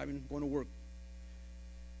 driving, going to work.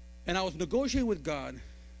 And I was negotiating with God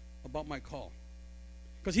about my call.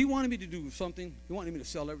 Because he wanted me to do something. He wanted me to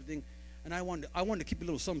sell everything. And I wanted to keep a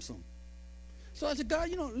little sum-sum. So I said, God,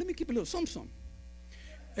 let me keep a little sum-sum.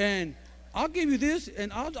 And I'll give you this,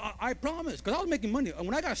 and I promise. Because I was making money.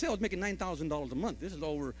 When I got saved, I was making $9,000 a month. This is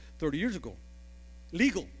over 30 years ago.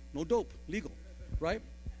 Legal. No dope. Legal. Right?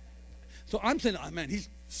 So I'm saying, oh, man,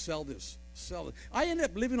 sell this. Sell it. I ended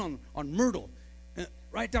up living on Myrtle,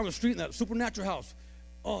 right down the street in that supernatural house.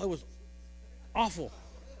 Oh, it was awful.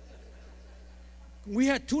 We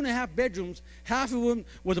had 2.5 bedrooms. Half of them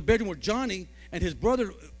was a bedroom with Johnny and his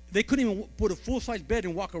brother. They couldn't even put a full-size bed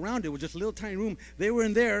and walk around it. It was just a little tiny room. They were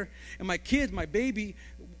in there. And my kids, my baby,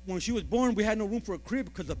 when she was born, we had no room for a crib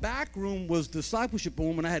because the back room was discipleship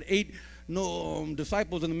room, and I had 8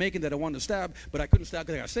 disciples in the making that I wanted to stab, but I couldn't stab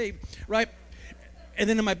because I got saved, right? And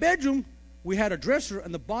then in my bedroom, we had a dresser,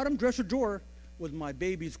 and the bottom dresser drawer was my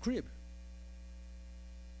baby's crib.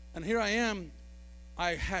 And here I am.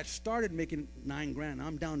 I had started making $9,000.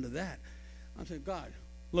 I'm down to that. I'm saying, God,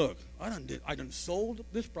 look, I done sold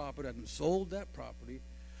this property. I done sold that property.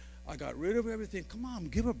 I got rid of everything. Come on,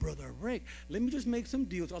 give a brother a break. Let me just make some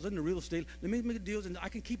deals. I was in the real estate. Let me make deals, and I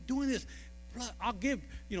can keep doing this. I'll give,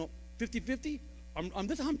 50-50.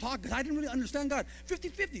 This is how I'm talking, because I didn't really understand God.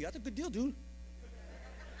 50-50. That's a good deal, dude.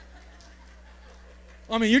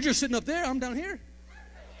 I mean, you're just sitting up there. I'm down here.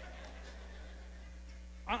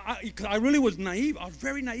 I really was naive. I was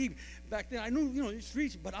very naive back then. I knew, the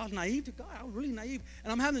streets, but I was naive to God. I was really naive.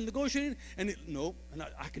 And I'm having to negotiate, and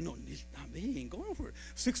he ain't going for it.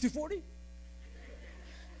 60-40.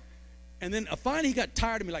 And then finally he got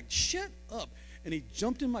tired of me, like, shut up. And he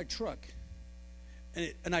jumped in my truck,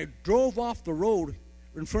 and I drove off the road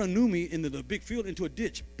in front of Numi into the big field, into a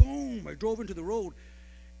ditch. Boom! I drove into the road,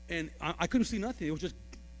 and I couldn't see nothing. It was just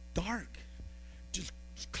dark, just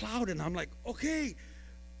cloud, and I'm like, okay.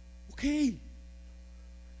 I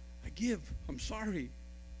give. I'm sorry.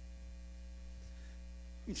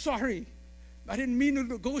 I didn't mean to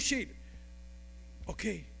negotiate.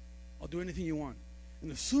 Okay, I'll do anything you want.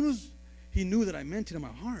 And as soon as he knew that I meant it in my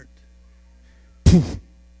heart, poof,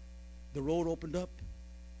 the road opened up.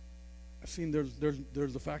 I seen there's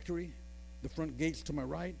the factory, the front gates to my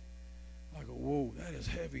right. I go, whoa, that is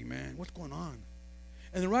heavy, man. What's going on?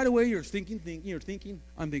 And then right away you're thinking.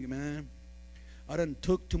 I'm thinking, man, I done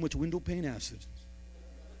took too much window pane acid.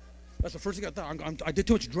 That's the first thing I thought. I did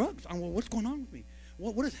too much drugs. I'm, well, what's going on with me?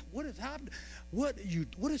 What is happening? What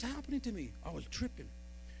is happening to me? I was tripping.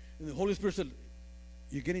 And the Holy Spirit said,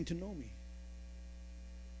 you're getting to know me.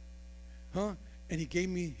 Huh? And he gave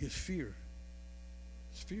me his fear.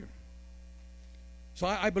 His fear. So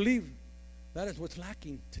I believe that is what's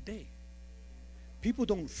lacking today. People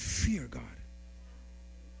don't fear God.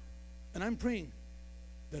 And I'm praying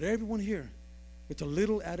that everyone here gets a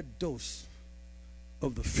little added dose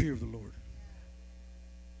of the fear of the Lord.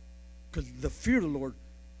 Because the fear of the Lord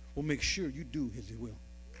will make sure you do his will.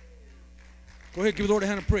 Go ahead, give the Lord a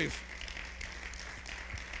hand of praise.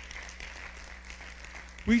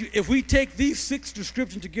 If we take these 6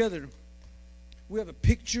 descriptions together, we have a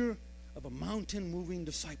picture of a mountain-moving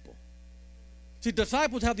disciple. See,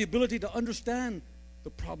 disciples have the ability to understand the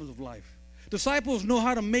problems of life. Disciples know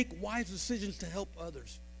how to make wise decisions to help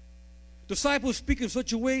others. Disciples speak in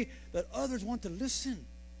such a way that others want to listen.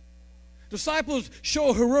 Disciples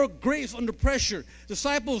show heroic grace under pressure.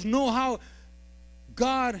 Disciples know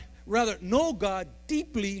God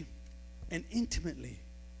deeply and intimately.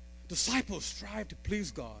 Disciples strive to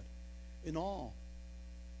please God in all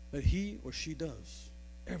that he or she does.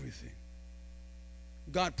 Everything.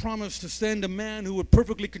 God promised to send a man who would be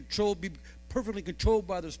perfectly controlled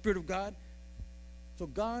by the Spirit of God. So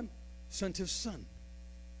God sent his Son.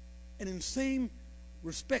 And in the same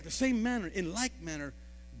respect, the same manner, in like manner,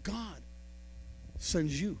 God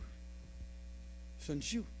sends you.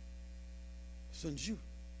 Sends you. Sends you.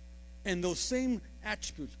 And those same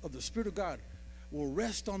attributes of the Spirit of God will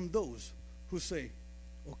rest on those who say,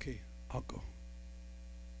 okay, I'll go.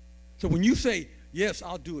 So when you say, yes,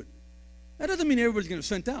 I'll do it, that doesn't mean everybody's going to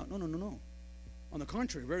send out. No. On the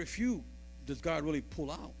contrary, very few does God really pull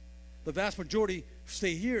out. The vast majority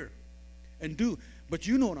stay here and do. But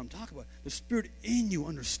you know what I'm talking about. The Spirit in you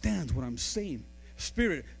understands what I'm saying.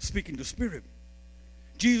 Spirit speaking to Spirit.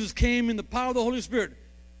 Jesus came in the power of the Holy Spirit.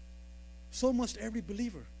 So must every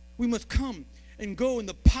believer. We must come and go in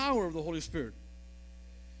the power of the Holy Spirit.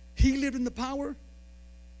 He lived in the power.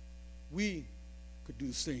 We could do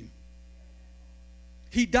the same.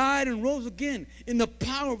 He died and rose again in the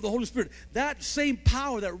power of the Holy Spirit. That same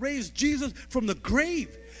power that raised Jesus from the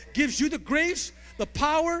grave gives you the grace The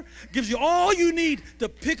power gives you all you need to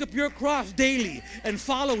pick up your cross daily and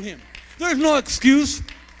follow him. There's no excuse.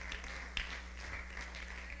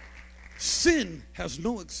 Sin has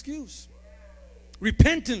no excuse.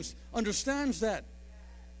 Repentance understands that.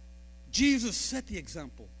 Jesus set the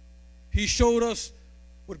example. He showed us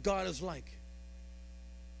what God is like.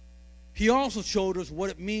 He also showed us what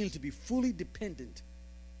it means to be fully dependent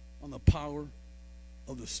on the power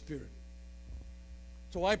of the Spirit.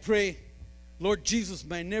 So I pray, Lord Jesus,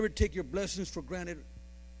 may I never take your blessings for granted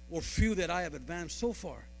or feel that I have advanced so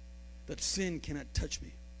far that sin cannot touch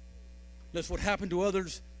me. Lest what happened to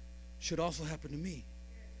others should also happen to me.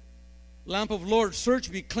 Lamp of Lord, search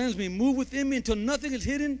me, cleanse me, move within me until nothing is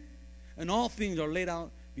hidden and all things are laid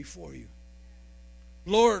out before you.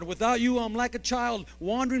 Lord, without you, I'm like a child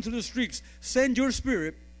wandering through the streets. Send your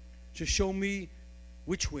Spirit to show me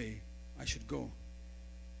which way I should go.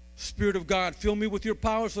 Spirit of God, fill me with your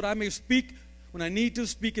power so that I may speak when I need to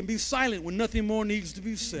speak and be silent when nothing more needs to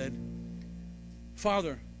be said.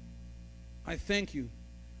 Father, I thank you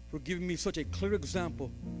for giving me such a clear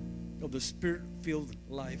example of the Spirit-filled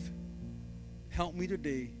life. Help me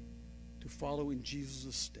today to follow in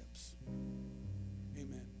Jesus' steps.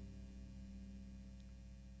 Amen.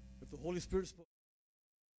 If the Holy Spirit spoke